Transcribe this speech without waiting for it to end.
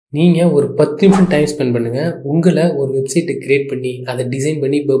நீங்க ஒரு 10 நிமிஷம் டைம் ஸ்பெண்ட் பண்ணுங்க. உங்கள ஒரு வெப்சைட்டை கிரியேட் பண்ணி, அதை டிசைன்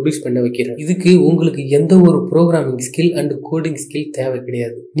பண்ணி பப்ளிஷ் பண்ண வைக்கிறேன். இதுக்கு உங்களுக்கு எந்த ஒரு programming skill and coding skill தேவை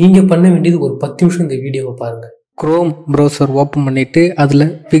கிடையாது. நீங்க பண்ண வேண்டியது ஒரு 10 நிமிஷம் இந்த வீடியோவை பாருங்க. குரோம் ப்ரௌசர் ஓப்பன் பண்ணிட்டு அதில்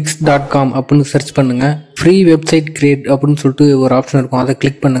wix.com அப்படின்னு சர்ச் பண்ணுங்க. ஃப்ரீ வெப்சைட் கிரியேட் அப்படின்னு சொல்லிட்டு ஒரு ஆப்ஷன் இருக்கும், அதை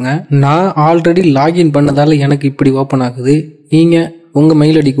கிளிக் பண்ணுங்க. நான் ஆல்ரெடி லாகின் பண்ணதால எனக்கு இப்படி ஓப்பன் ஆகுது. நீங்க உங்கள்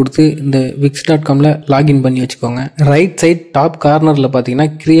மெயில் ஐடி கொடுத்து இந்த wix.comல லாகின் பண்ணி வச்சுக்கோங்க. ரைட் சைட் டாப் கார்னரில் பார்த்தீங்கன்னா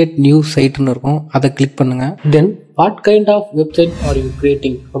கிரியேட் நியூ சைட்னு இருக்கும், அதை கிளிக் பண்ணுங்க. Then what kind of website are you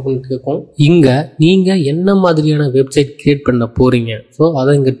creating அப்படின்னு கேட்கும். இங்கே நீங்கள் என்ன மாதிரியான வெப்சைட் கிரியேட் பண்ண போகிறீங்க, ஸோ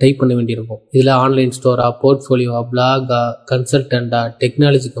அதை இங்கே டைப் பண்ண வேண்டியிருக்கும். இதில் ஆன்லைன் ஸ்டோரா, போர்ட்ஃபோலியோவா, பிளாகா, கன்சல்டண்டா,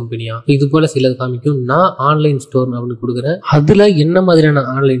 டெக்னாலஜி கம்பெனியா, இது போல் சிலது காமிக்கும். நான் ஆன்லைன் ஸ்டோர் அப்படின்னு கொடுக்குறேன். அதில் என்ன மாதிரியான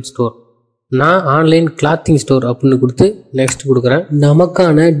ஆன்லைன் ஸ்டோர், நான் ஆன்லைன் கிளாத்திங் ஸ்டோர் அப்படின்னு கொடுத்து நெக்ஸ்ட் கொடுக்குறேன்.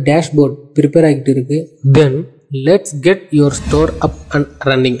 நமக்கான டேஷ்போர்ட் ப்ரிப்பேர் ஆகிட்டு இருக்கு. Then let's get your store up and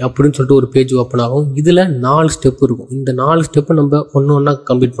running அப்படின்னு சொல்லிட்டு ஒரு பேஜ் ஓப்பன் ஆகும். இதில் 4 ஸ்டெப் இருக்கும். இந்த 4 ஸ்டெப்பை நம்ம ஒன்று ஒன்றா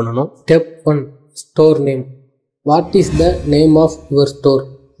கம்ப்ளீட் பண்ணணும். Step 1, store name. What is the name of your store?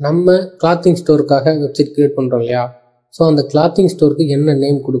 நம்ம கிளாத்திங் ஸ்டோருக்காக வெப்சைட் கிரியேட் பண்ணுறோம் இல்லையா, ஸோ அந்த கிளாத்திங் ஸ்டோருக்கு என்ன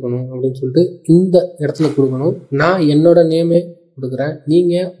நேம் கொடுக்கணும் அப்படின்னு சொல்லிட்டு இந்த இடத்துல கொடுக்கணும். நான் என்னோட நேமே கொடுக்குறேன்.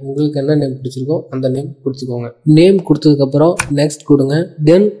 நீங்கள் உங்களுக்கு என்ன நேம் பிடிச்சிருக்கோ அந்த நேம் கொடுத்துக்கோங்க. நேம் கொடுத்ததுக்கப்புறம் நெக்ஸ்ட் கொடுங்க.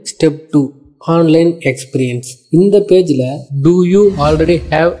 தென் ஸ்டெப் 2, ஆன்லைன் எக்ஸ்பீரியன்ஸ். இந்த பேஜில் two you already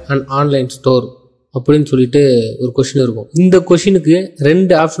have an online store அப்படின்னு சொல்லிட்டு ஒரு கொஷின் இருக்கும். இந்த கொஷினுக்கு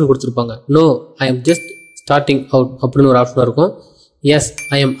 2 ஆப்ஷன் கொடுத்துருப்பாங்க. No, I am just starting out அப்படின்னு ஒரு ஆப்ஷன் இருக்கும். S,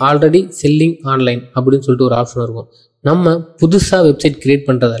 I am already selling online அப்படின்னு சொல்லிட்டு ஒரு ஆப்ஷன் இருக்கும். நம்ம புதுசாக வெப்சைட் கிரியேட்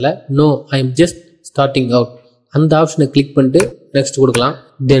பண்ணுறதால no, I am just starting out அந்த ஆப்ஷனை கிளிக் பண்ணிட்டு நெக்ஸ்ட் கொடுக்கலாம்.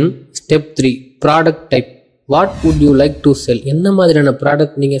 தென் step 3, product type. What would you like to sell? என்ன மாதிரியான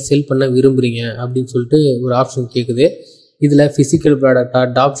ப்ராடக்ட் நீங்கள் செல் பண்ண விரும்புகிறீங்க அப்படின்னு சொல்லிட்டு ஒரு ஆப்ஷன் கேட்குது. இதில் physical ப்ராடக்டா,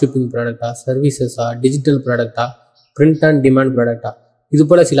 top shipping ப்ராடக்டா, சர்வீசஸா, digital ப்ராடக்டா, print and demand ப்ராடக்டா, இது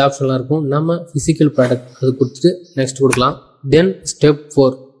போல் சில ஆப்ஷன்லாம் இருக்கும். நம்ம ஃபிசிக்கல் ப்ராடக்ட் அது கொடுத்துட்டு நெக்ஸ்ட் கொடுக்கலாம். தென் step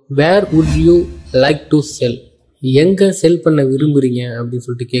 4, where would you like to sell? எங்கே செல் பண்ண விரும்புகிறீங்க அப்படின்னு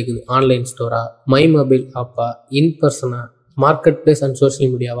சொல்லிட்டு கேட்குது. ஆன்லைன் ஸ்டோரா, மை மொபைல் ஆப்பா, இன் பர்சனா, மார்க்கெட் பிளேஸ் அண்ட் சோஷியல்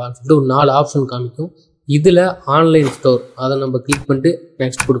மீடியாவான்னு சொல்லிட்டு ஒரு 4 ஆப்ஷன் காமிக்கும். இதில் ஆன்லைன் ஸ்டோர் அதை நம்ம கிளிக் பண்ணிட்டு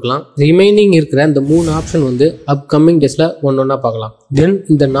நெக்ஸ்ட் கொடுக்கலாம். ரிமைனிங் இருக்கிற இந்த 3 ஆப்ஷன் வந்து அப்கமிங் டேஸில் ஒன்றா பார்க்கலாம். தென்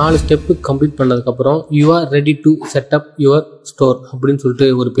இந்த 4 ஸ்டெப்பு கம்ப்ளீட் பண்ணதுக்கப்புறம் you are ready to set up your store அப்படின்னு சொல்லிட்டு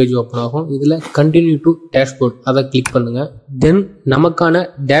ஒரு பேஜ் ஓப்பன் ஆகும். இதில் கண்டினியூ டு டேஷ்போர்ட் அதை கிளிக் பண்ணுங்கள். தென் நமக்கான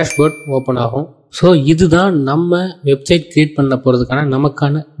டேஷ்போர்ட் ஓப்பன் ஆகும். ஸோ இதுதான் நம்ம வெப்சைட் கிரியேட் பண்ண போகிறதுக்கான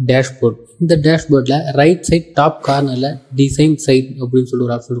நமக்கான டேஷ்போர்ட். இந்த டேஷ்போர்டில் ரைட் சைட் டாப் கார்னரில் டிசைன் சைட் அப்படின்னு சொல்லி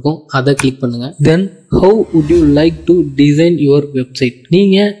ஒரு ஆப்ஷன் இருக்கும், அதை கிளிக் பண்ணுங்கள். Then how would you like to design your website?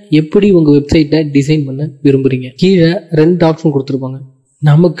 நீங்கள் எப்படி உங்கள் வெப்சைட்டை டிசைன் பண்ண விரும்புகிறீங்க? கீழே 2 ஆப்ஷன் கொடுத்துருப்பாங்க.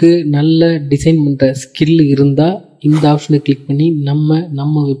 நமக்கு நல்ல டிசைன் பண்ணுற ஸ்கில் இருந்தால் இந்த ஆப்ஷனை கிளிக் பண்ணி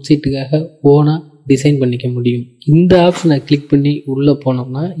நம்ம வெப்சைட்டுக்காக ஓனாக டிசைன் பண்ணிக்க முடியும். இந்த ஆப்ஷனை கிளிக் பண்ணி உள்ளே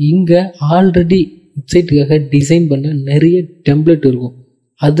போனோம்னா இங்கே ஆல்ரெடி வெப்சைட்டுக்காக டிசைன் பண்ண நிறைய டெம்ப்ளேட் இருக்கும்.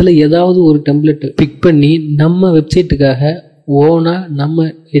 அதில் ஏதாவது ஒரு டெம்ப்ளேட் பிக் பண்ணி நம்ம வெப்சைட்டுக்காக ஓனாக நம்ம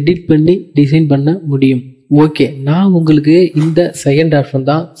எடிட் பண்ணி டிசைன் பண்ண முடியும். ஓகே, நான் உங்களுக்கு இந்த செகண்ட் ஆப்ஷன்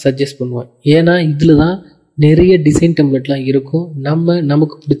தான் சஜஸ்ட் பண்ணுவேன். ஏன்னா இதில் தான் நிறைய டிசைன் டெம்ப்ளேட்லாம் இருக்கும்.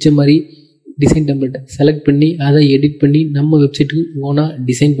 நமக்கு பிடிச்ச மாதிரி டிசைன் டெம்ப்ளேட்டை செலக்ட் பண்ணி அதை எடிட் பண்ணி நம்ம வெப்சைட்டுக்கு ஓனாக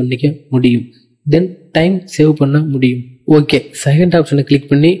டிசைன் பண்ணிக்க முடியும். தென் டைம் சேவ் பண்ண முடியும். ஓகே, செகண்ட் ஆப்ஷனை கிளிக்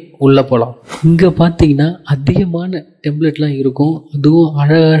பண்ணி உள்ளே போகலாம். இங்கே பார்த்தீங்கன்னா அதிகமான டெம்ப்ளேட்லாம் இருக்கும். அதுவும்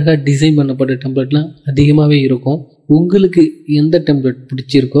அழகழகாக டிசைன் பண்ணப்பட்ட டெம்ப்ளேட்லாம் அதிகமாகவே இருக்கும். உங்களுக்கு எந்த டெம்ப்ளேட்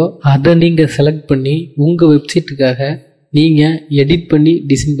பிடிச்சிருக்கோ அதை நீங்கள் செலக்ட் பண்ணி உங்கள் வெப்சைட்டுக்காக நீங்கள் எடிட் பண்ணி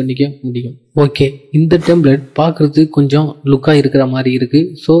டிசைன் பண்ணிக்க முடியும். ஓகே, இந்த டெம்ப்ளேட் பார்க்குறதுக்கு கொஞ்சம் லுக்காக இருக்கிற மாதிரி இருக்குது.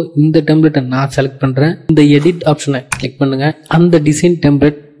 ஸோ இந்த டெம்ப்ளேட்டை நான் செலக்ட் பண்ணுறேன். இந்த எடிட் ஆப்ஷனை கிளிக் பண்ணுங்கள். அந்த டிசைன்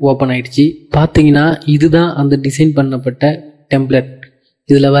டெம்ப்ளேட் ஓப்பன் ஆயிடுச்சு. பார்த்தீங்கன்னா இதுதான் அந்த டிசைன் பண்ணப்பட்ட டெம்ப்ளேட்.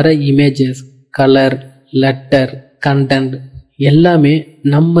 இதில் வர இமேஜஸ், கலர், லெட்டர், கண்டென்ட் எல்லாமே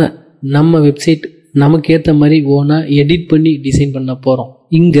நம்ம வெப்சைட் நமக்கு ஏற்ற மாதிரி ஓனாக எடிட் பண்ணி டிசைன் பண்ண போகிறோம்.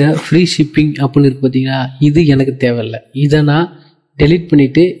 இங்கே ஃப்ரீ ஷிப்பிங் அப்படின்னு இருக்கு பார்த்தீங்கன்னா, இது எனக்கு தேவையில்லை. இதை நான் டெலிட்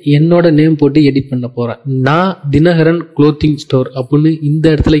பண்ணிவிட்டு என்னோட நேம் போட்டு எடிட் பண்ண போகிறேன். நான் தினகரன் க்ளோத்திங் ஸ்டோர் அப்படின்னு இந்த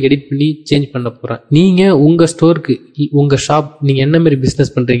இடத்துல எடிட் பண்ணி சேஞ்ச் பண்ண போகிறேன். நீங்கள் உங்கள் ஸ்டோருக்கு, உங்கள் ஷாப், நீங்கள் என்ன மாதிரி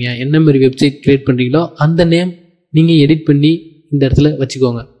பிஸ்னஸ் பண்ணுறீங்க, என்ன மாதிரி வெப்சைட் கிரியேட் பண்ணுறீங்களோ அந்த நேம் நீங்கள் எடிட் பண்ணி இந்த இடத்துல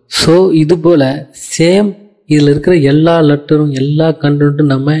வச்சுக்கோங்க. ஸோ இது போல் சேம் இதில் இருக்கிற எல்லா லெட்டரும் எல்லா கண்டென்ட்டும்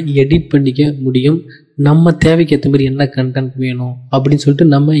நம்ம எடிட் பண்ணிக்க முடியும். நம்ம தேவைக்கு ஏற்ற மாதிரி என்ன கண்டென்ட் வேணும் அப்படின்னு சொல்லிட்டு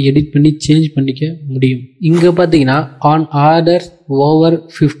நம்ம எடிட் பண்ணி சேஞ்ச் பண்ணிக்க முடியும். இங்கே பார்த்தீங்கன்னா ஆன் ஆர்டர் ஓவர்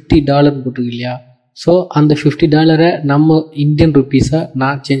 $50 போட்டிருக்கு இல்லையா, ஸோ அந்த $50 நம்ம இந்தியன் ருப்பீஸாக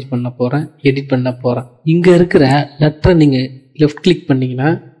நான் சேஞ்ச் பண்ண போகிறேன், எடிட் பண்ண போகிறேன். இங்கே இருக்கிற லெட்டரை நீங்கள் லெஃப்ட் கிளிக் பண்ணிங்கன்னா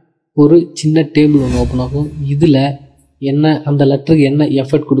ஒரு சின்ன டேபிள் ஒன்று ஓப்பன் ஆகும். இதில் என்ன அந்த லெட்டருக்கு என்ன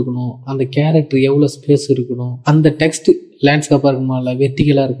எஃபர்ட் கொடுக்கணும், அந்த கேரக்டர் எவ்வளோ ஸ்பேஸ் இருக்கணும், அந்த டெக்ஸ்ட் லேண்ட்ஸ்கேப்பாக இருக்கணுமா இல்லை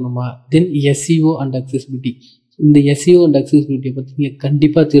வெர்டிகலாக இருக்கணுமா, தென் SEO அண்ட் அக்சசிபிலிட்டி. இந்த SEO அண்ட் அக்சசிபிலிட்டியை பற்றி நீங்கள்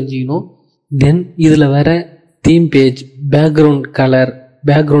கண்டிப்பாக தெரிஞ்சுக்கணும். தென் இதில் வர theme page, background colour,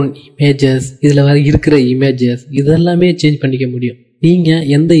 background images, இதில் வர இருக்கிற இமேஜஸ் இதெல்லாமே சேஞ்ச் பண்ணிக்க முடியும். நீங்கள்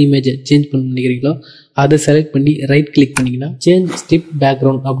எந்த இமேஜை சேஞ்ச் பண்ண நினைக்கிறீங்களோ அதை செலக்ட் பண்ணி ரைட் கிளிக் பண்ணிங்கன்னா சேஞ்ச் ஸ்டிப்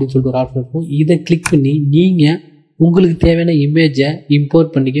பேக்ரவுண்ட் அப்படின்னு சொல்லிட்டு ஒரு ஆப்ஷன் இருக்கும். இதை கிளிக் பண்ணி நீங்கள் உங்களுக்கு தேவையான இமேஜை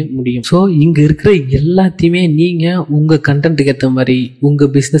இம்போர்ட் பண்ணிக்க முடியும். ஸோ இங்கே இருக்கிற எல்லாத்தையுமே நீங்கள் உங்கள் கண்டென்ட்டுக்கு ஏற்ற மாதிரி,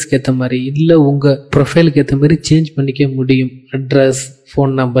 உங்கள் பிஸ்னஸ்க்கு ஏற்ற மாதிரி, இல்லை உங்கள் ப்ரொஃபைலுக்கு ஏற்ற மாதிரி சேஞ்ச் பண்ணிக்க முடியும். அட்ரஸ்,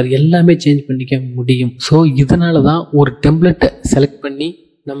 ஃபோன் நம்பர் எல்லாமே சேஞ்ச் பண்ணிக்க முடியும். ஸோ இதனால தான் ஒரு டெம்ப்ளேட்டை செலக்ட் பண்ணி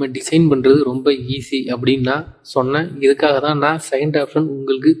நம்ம டிசைன் பண்ணுறது ரொம்ப ஈஸி அப்படின்னு நான் சொன்னேன். இதுக்காக தான் நான் செகண்ட் ஆப்ஷன்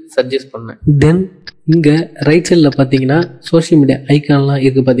உங்களுக்கு சஜஸ்ட் பண்ணேன். தென் இங்கே ரைட் சைடில் பார்த்தீங்கன்னா சோஷியல் மீடியா ஐக்கான்லாம்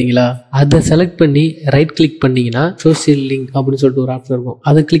இருக்குது பார்த்தீங்களா, அதை செலக்ட் பண்ணி ரைட் கிளிக் பண்ணிங்கன்னா சோஷியல் லிங்க் அப்படின்னு சொல்லிட்டு ஒரு ஆப்ஷன் இருக்கும்.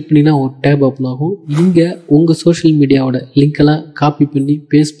 அதை கிளிக் பண்ணிங்கன்னா ஒரு டேப் ஓப்பன் ஆகும். இங்கே உங்கள் சோஷியல் மீடியாவோட லிங்க்கெல்லாம் காப்பி பண்ணி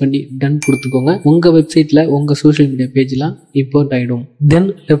பேஸ்ட் பண்ணி டன் கொடுத்துக்கோங்க. உங்கள் வெப்சைட்டில் உங்கள் சோஷியல் மீடியா பேஜ்லாம் இம்போர்ட் ஆகிடும். தென்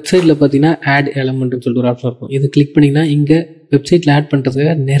லெஃப்ட் சைடில் பார்த்தீங்கன்னா ஆட் எலமெண்ட்னு சொல்லிட்டு ஒரு ஆப்ஷன் இருக்கும். இதை கிளிக் பண்ணிங்கன்னா இங்கே வெப்சைட்டில் ஆட்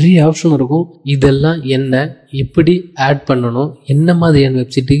பண்ணுறதுக்கு நிறைய ஆப்ஷன் இருக்கும். இதெல்லாம் என்ன, எப்படி ஆட் பண்ணணும், என்ன மாதிரியான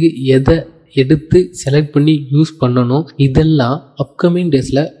வெப்சைட்டுக்கு எதை எடுத்து செலக்ட் பண்ணி யூஸ் பண்ணணும், இதெல்லாம் அப்கமிங்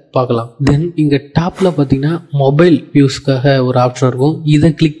டேஸில் பார்க்கலாம். தென் இங்கே டாப்பில் பார்த்தீங்கன்னா மொபைல் வியூஸ்க்காக ஒரு ஆப்ஷன் இருக்கும். இதை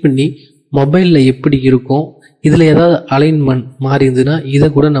கிளிக் பண்ணி மொபைலில் எப்படி இருக்கும், இதில் ஏதாவது அலைன்மெண்ட் மாறி இருந்ததுன்னா இதை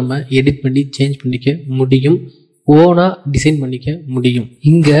கூட நம்ம எடிட் பண்ணி சேஞ்ச் பண்ணிக்க முடியும், ஓனாக டிசைன் பண்ணிக்க முடியும்.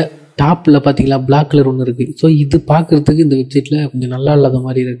 இங்கே டாப்பில் பார்த்தீங்களா பிளாக் கலர் ஒன்று இருக்குது. ஸோ இது பார்க்குறதுக்கு இந்த வெப்சைட்டில் கொஞ்சம் நல்லா இல்லாத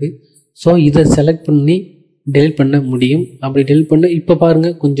மாதிரி இருக்குது. ஸோ இதை செலக்ட் பண்ணி டெலிட் பண்ண முடியும். அப்படி டெலிட் பண்ண இப்போ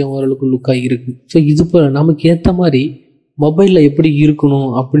பாருங்கள் கொஞ்சம் ஓரளவுக்கு லுக்காக இருக்குது. ஸோ இது இப்போ நமக்கு ஏற்ற மாதிரி மொபைலில் எப்படி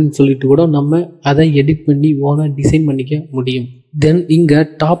இருக்கணும் அப்படின்னு சொல்லிட்டு கூட நம்ம அதை எடிட் பண்ணி ஓனாக டிசைன் பண்ணிக்க முடியும். தென் இங்கே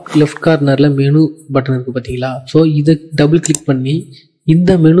டாப் லெஃப்ட் கார்னரில் மெனு பட்டன் இருக்குது பார்த்தீங்களா. ஸோ இதை டபுள் கிளிக் பண்ணி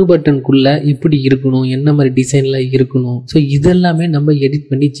இந்த மெனு பட்டனுக்குள்ளே எப்படி இருக்கணும், என்ன மாதிரி டிசைனில் இருக்கணும், ஸோ இதெல்லாமே நம்ம எடிட்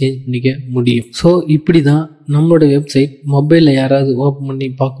பண்ணி சேஞ்ச் பண்ணிக்க முடியும். ஸோ இப்படி தான் நம்மளோட வெப்சைட் மொபைலில் யாராவது ஓப்பன் பண்ணி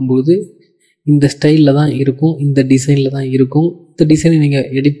பார்க்கும்போது இந்த ஸ்டைலில் தான் இருக்கும், இந்த டிசைனில் தான் இருக்கும். இந்த டிசைனை நீங்கள்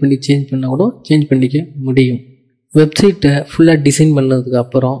எடிட் பண்ணி சேஞ்ச் பண்ணால் கூட சேஞ்ச் பண்ணிக்க முடியும். வெப்சைட்டை ஃபுல்லாக டிசைன் பண்ணதுக்கு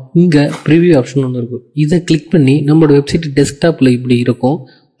அப்புறம் இங்கே ப்ரிவியூ ஆப்ஷன் ஒன்று இருக்கும். இதை கிளிக் பண்ணி நம்மளோட வெப்சைட் டெஸ்க்டாப்பில் இப்படி இருக்கும்,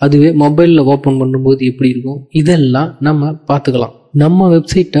 அதுவே மொபைலில் ஓப்பன் பண்ணும்போது எப்படி இருக்கும், இதெல்லாம் நம்ம பார்த்துக்கலாம். நம்ம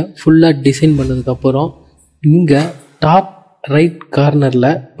வெப்சைட்டை ஃபுல்லாக டிசைன் பண்ணதுக்கப்புறம் இங்கே டாப் ரைட்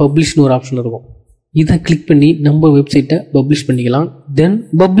கார்னரில் பப்ளிஷ்னு ஒரு ஆப்ஷன் இருக்கும். இதை கிளிக் பண்ணி நம்ம வெப்சைட்டை பப்ளிஷ் பண்ணிக்கலாம். தென்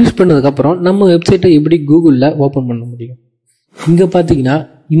பப்ளிஷ் பண்ணதுக்கப்புறம் நம்ம வெப்சைட்டை எப்படி கூகுளில் ஓப்பன் பண்ண முடியும். இங்கே பார்த்தீங்கன்னா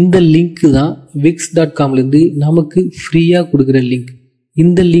இந்த லிங்க்கு தான் wix.comலேருந்து நமக்கு ஃப்ரீயாக கொடுக்குற லிங்க்.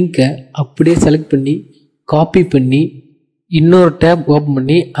 இந்த லிங்க்கை அப்படியே செலக்ட் பண்ணி காப்பி பண்ணி இன்னொரு டேப் ஓப்பன்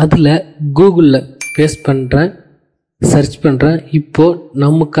பண்ணி அதில் கூகுளில் பேஸ்ட் பண்ணுறேன், சர்ச் பண்ணுறேன். இப்போது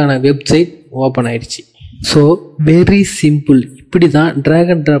நமக்கான வெப்சைட் ஓப்பன் ஆயிடுச்சு. So very simple. இப்படி தான் ட்ராக்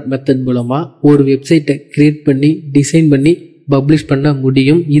அண்ட் ட்ராப் மெத்தட் மூலமாக ஒரு வெப்சைட்டை க்ரியேட் பண்ணி டிசைன் பண்ணி பப்ளிஷ் பண்ண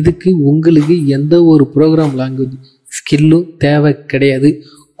முடியும். இதுக்கு உங்களுக்கு எந்த ஒரு ப்ரோக்ராம் லாங்குவேஜ் ஸ்கில்லும் தேவை கிடையாது,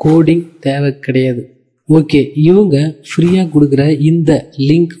 கோடிங் தேவை கிடையாது. ஓகே, இவங்க ஃப்ரீயாக கொடுக்குற இந்த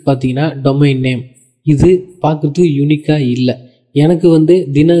லிங்க் பார்த்தீங்கன்னா டொமைன் நேம். இது பார்க்குறதுக்கு யூனிக்காக இல்லை. எனக்கு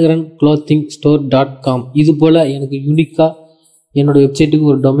தினகரன் clothing store.com இது போல் எனக்கு யூனிக்காக என்னோடய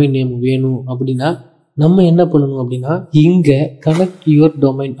வெப்சைட்டுக்கு ஒரு டொமைன் நேம் வேணும் அப்படின்னா நம்ம என்ன பண்ணணும் அப்படின்னா இங்கே கனெக்ட் யுவர்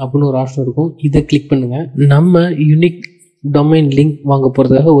டொமைன் அப்படின்னு ஒரு ஆப்ஷன் இருக்கும். இதை கிளிக் பண்ணுங்கள். நம்ம யூனிக் டொமைன் லிங்க் வாங்க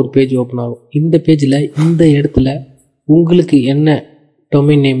போகிறதுக்காக ஒரு பேஜ் ஓப்பன் ஆகும். இந்த பேஜில் இந்த இடத்துல உங்களுக்கு என்ன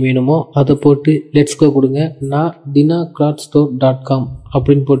டொமைன் நேம் வேணுமோ அதை போட்டு லெட்ஸ் கோ கொடுங்க. நான் dinaclothstore.com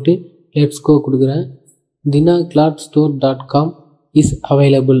அப்படின்னு போட்டு லெட்ஸ் கோ கொடுக்குறேன். dinaclothstore.com இஸ்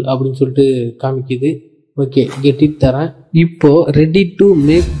அவைலபிள் அப்படின்னு சொல்லிட்டு காமிக்குது. ஓகே, கெட் இட் தரேன். இப்போது ready to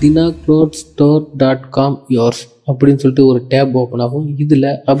make dinaclothstore.com yours அப்படின்னு சொல்லிட்டு ஒரு டேப் ஓப்பன் ஆகும். இதில்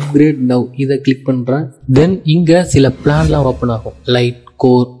அப்கிரேட் நவ் இதை கிளிக் பண்ணுறேன். தென் இங்கே சில பிளான்லாம் ஓப்பன் ஆகும். Light,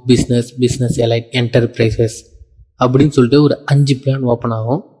 core, business elite, enterprises அப்படின்னு சொல்லிட்டு ஒரு 5 பிளான் ஓப்பன்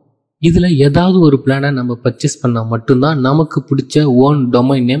ஆகும். இதில் ஏதாவது ஒரு பிளானை நம்ம பர்ச்சேஸ் பண்ணால் மட்டும்தான் நமக்கு பிடிச்ச ஓன்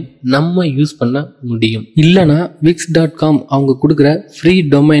டொமைன் நேம் நம்ம யூஸ் பண்ண முடியும். இல்லைனா wix.com அவங்க கொடுக்குற ஃப்ரீ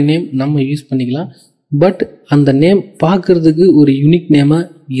டொமைன் நேம் நம்ம யூஸ் பண்ணிக்கலாம். பட் அந்த நேம் பார்க்குறதுக்கு ஒரு யூனிக் நேமாக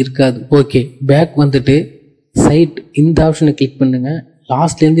இருக்காது. ஓகே, பேக் வந்துட்டு சைட் இந்த ஆப்ஷனை கிளிக் பண்ணுங்கள்.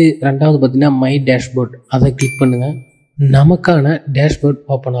 லாஸ்ட்லேருந்து ரெண்டாவது பார்த்தீங்கன்னா மை டேஷ்போர்ட் அதை கிளிக் பண்ணுங்கள். நமக்கான டேஷ்போர்ட்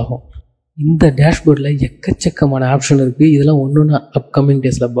ஓப்பன் ஆகும். இந்த டேஷ்போர்டில் எக்கச்சக்கமான ஆப்ஷன் இருக்குது. இதெல்லாம் ஒன்று அப்கமிங்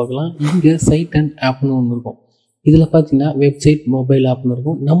டேஸில் பார்க்கலாம். இங்கே சைட் அண்ட் ஆப்னு ஒன்று இருக்கும். இதில் பார்த்தீங்கன்னா வெப்சைட், மொபைல் ஆப்னு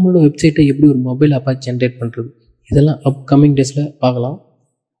இருக்கும். நம்மளோட வெப்சைட்டை எப்படி ஒரு மொபைல் ஆப்பாக ஜென்ரேட் பண்ணுறது, இதெல்லாம் அப்கமிங் டேஸில் பார்க்கலாம்.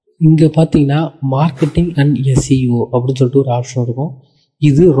 இங்கே பார்த்தீங்கன்னா மார்க்கெட்டிங் அண்ட் எஸ்இஓ அப்படின்னு சொல்லிட்டு ஒரு ஆப்ஷன் இருக்கும்.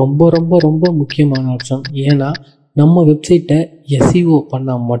 இது ரொம்ப ரொம்ப ரொம்ப முக்கியமான ஆப்ஷன். ஏன்னா நம்ம வெப்சைட்டை எஸ்இஓ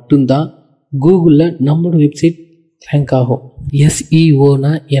பண்ணால் மட்டும்தான் கூகுளில் நம்மளோட வெப்சைட் ரேங்க் ஆகும்.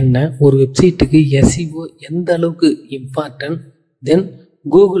 எஸ்இஓனா என்ன, ஒரு வெப்சைட்டுக்கு எஸ்இஓ எந்த அளவுக்கு இம்பார்ட்டன்ட், தென்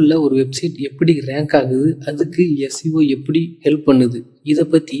கூகுளில் ஒரு வெப்சைட் எப்படி ரேங்க் ஆகுது, அதுக்கு எஸ்இஓ எப்படி ஹெல்ப் பண்ணுது, இதை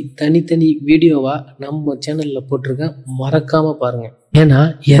பற்றி தனித்தனி வீடியோவாக நம்ம சேனலில் போட்டிருக்கேன், மறக்காமல் பாருங்கள். ஏன்னா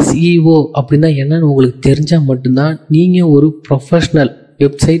எஸ்இஓ அப்படின்னா என்னன்னு உங்களுக்கு தெரிஞ்சால் மட்டும்தான் நீங்கள் ஒரு ப்ரொஃபஷ்னல்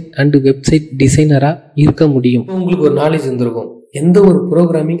வெப்சைட் அண்டு வெப்சைட் டிசைனராக இருக்க முடியும். உங்களுக்கு ஒரு நாலேஜ் இருந்திருக்கும். எந்த ஒரு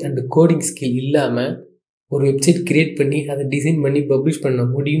ப்ரோக்ராமிங் அண்டு கோடிங் ஸ்கில் இல்லாமல் ஒரு வெப்சைட் கிரியேட் பண்ணி அதை டிசைன் பண்ணி பப்ளிஷ் பண்ண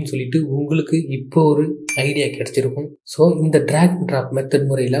முடியும்னு சொல்லிட்டு உங்களுக்கு இப்போ ஒரு ஐடியா கிடைச்சிருக்கும். ஸோ இந்த ட்ராக் அண்ட் ட்ராப் மெத்தட்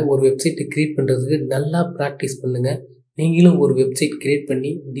முறையில் ஒரு வெப்சைட்டை கிரியேட் பண்ணுறதுக்கு நல்லா ப்ராக்டிஸ் பண்ணுங்கள். நீங்களும் ஒரு வெப்சைட் கிரியேட்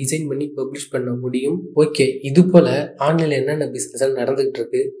பண்ணி டிசைன் பண்ணி பப்ளிஷ் பண்ண முடியும். ஓகே, இது போல் ஆன்லைனில் என்னென்ன பிஸ்னஸ் நடந்துகிட்டு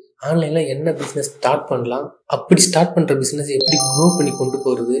இருக்கு, ஆன்லைனில் என்ன பிஸ்னஸ் ஸ்டார்ட் பண்ணலாம், அப்படி ஸ்டார்ட் பண்ணுற பிஸ்னஸ் எப்படி க்ரோ பண்ணி கொண்டு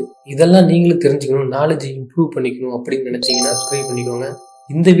போகிறது, இதெல்லாம் நீங்களும் தெரிஞ்சுக்கணும், நாலேஜ் இம்ப்ரூவ் பண்ணிக்கணும் அப்படின்னு நினச்சிங்கன்னா சப்ஸ்கிரைப் பண்ணிக்கோங்க.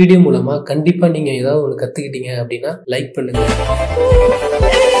 இந்த வீடியோ மூலமா கண்டிப்பா நீங்க ஏதாவது ஒன்று கத்துக்கிட்டீங்க அப்படின்னா லைக் பண்ணுங்க.